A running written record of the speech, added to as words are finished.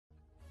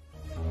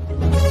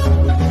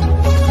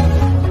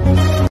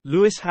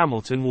Lewis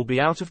Hamilton will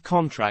be out of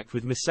contract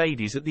with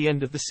Mercedes at the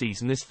end of the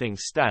season as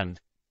things stand.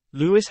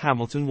 Lewis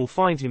Hamilton will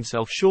find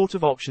himself short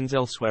of options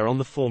elsewhere on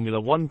the Formula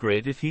One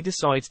grid if he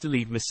decides to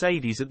leave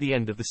Mercedes at the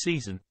end of the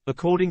season,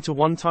 according to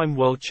one-time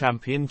world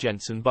champion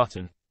Jenson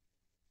Button.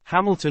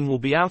 Hamilton will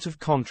be out of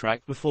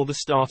contract before the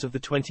start of the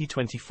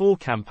 2024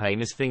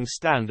 campaign as things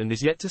stand and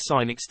is yet to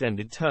sign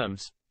extended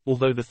terms,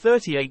 although the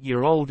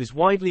 38-year-old is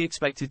widely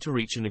expected to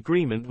reach an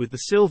agreement with the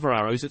Silver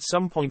Arrows at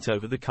some point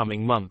over the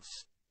coming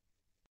months.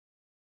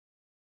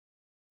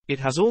 It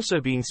has also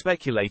been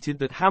speculated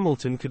that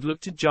Hamilton could look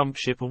to jump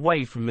ship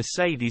away from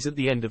Mercedes at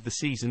the end of the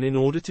season in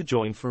order to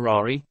join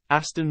Ferrari,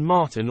 Aston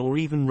Martin or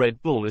even Red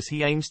Bull as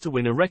he aims to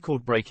win a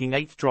record-breaking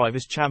 8th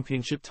Drivers'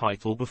 Championship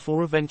title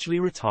before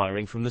eventually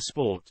retiring from the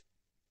sport.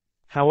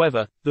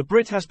 However, the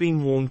Brit has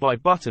been warned by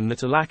Button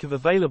that a lack of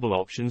available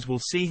options will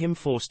see him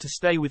forced to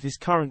stay with his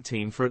current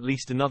team for at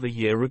least another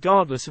year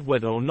regardless of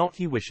whether or not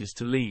he wishes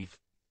to leave.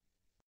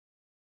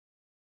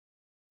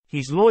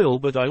 He's loyal,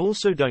 but I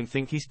also don't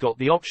think he's got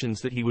the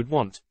options that he would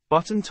want,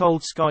 Button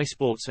told Sky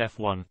Sports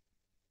F1.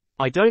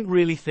 I don't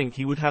really think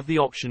he would have the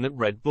option at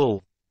Red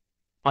Bull.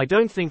 I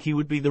don't think he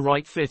would be the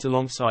right fit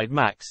alongside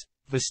Max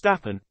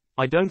Verstappen.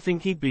 I don't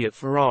think he'd be at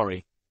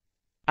Ferrari.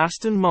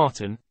 Aston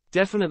Martin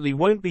definitely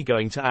won't be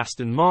going to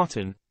Aston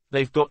Martin.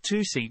 They've got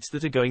 2 seats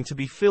that are going to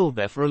be filled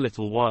there for a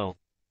little while.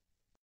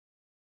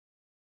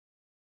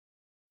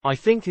 I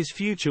think his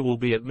future will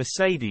be at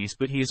Mercedes,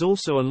 but he is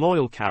also a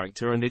loyal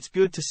character and it's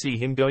good to see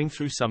him going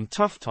through some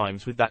tough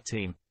times with that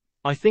team.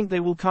 I think they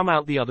will come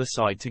out the other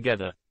side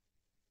together.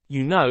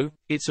 You know,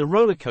 it's a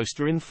roller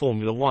coaster in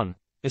Formula One,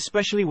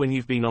 especially when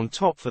you've been on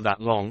top for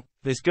that long.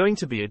 There's going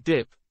to be a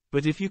dip,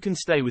 but if you can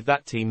stay with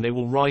that team they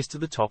will rise to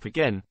the top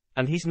again,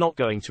 and he's not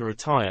going to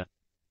retire.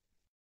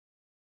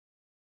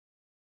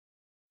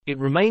 It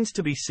remains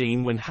to be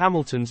seen when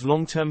Hamilton's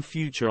long-term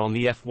future on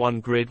the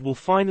F1 grid will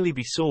finally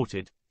be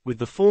sorted, with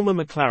the former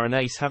McLaren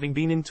ace having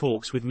been in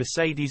talks with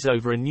Mercedes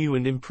over a new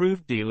and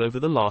improved deal over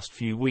the last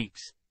few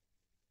weeks.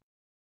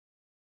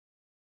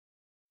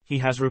 He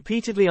has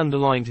repeatedly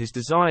underlined his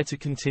desire to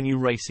continue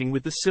racing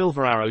with the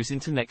Silver Arrows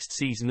into next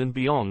season and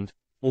beyond,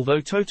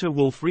 although Toto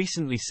Wolff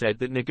recently said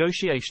that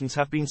negotiations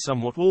have been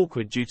somewhat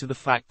awkward due to the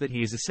fact that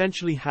he is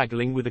essentially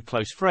haggling with a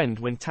close friend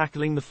when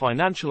tackling the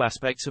financial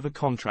aspects of a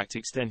contract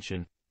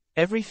extension.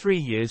 Every 3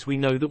 years we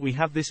know that we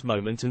have this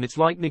moment and it's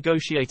like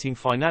negotiating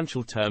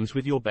financial terms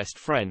with your best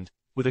friend,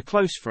 with a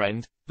close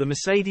friend, the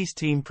Mercedes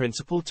team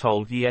principal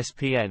told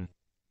ESPN.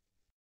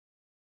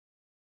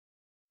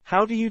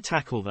 How do you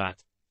tackle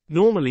that?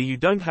 Normally you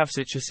don't have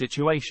such a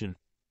situation.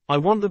 I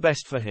want the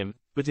best for him,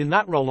 but in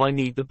that role I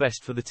need the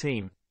best for the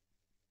team.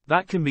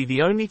 That can be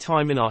the only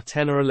time in our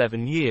 10 or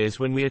 11 years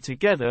when we are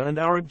together and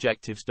our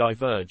objectives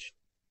diverge.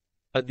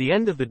 At the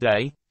end of the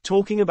day,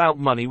 talking about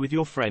money with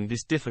your friend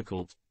is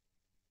difficult.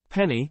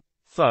 Penny,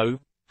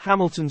 though,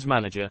 Hamilton's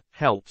manager,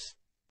 helps.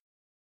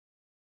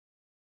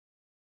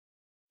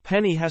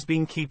 Penny has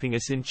been keeping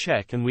us in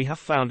check and we have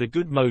found a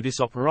good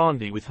modus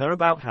operandi with her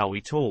about how we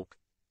talk.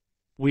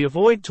 We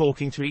avoid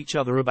talking to each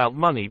other about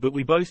money, but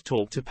we both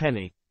talk to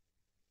Penny.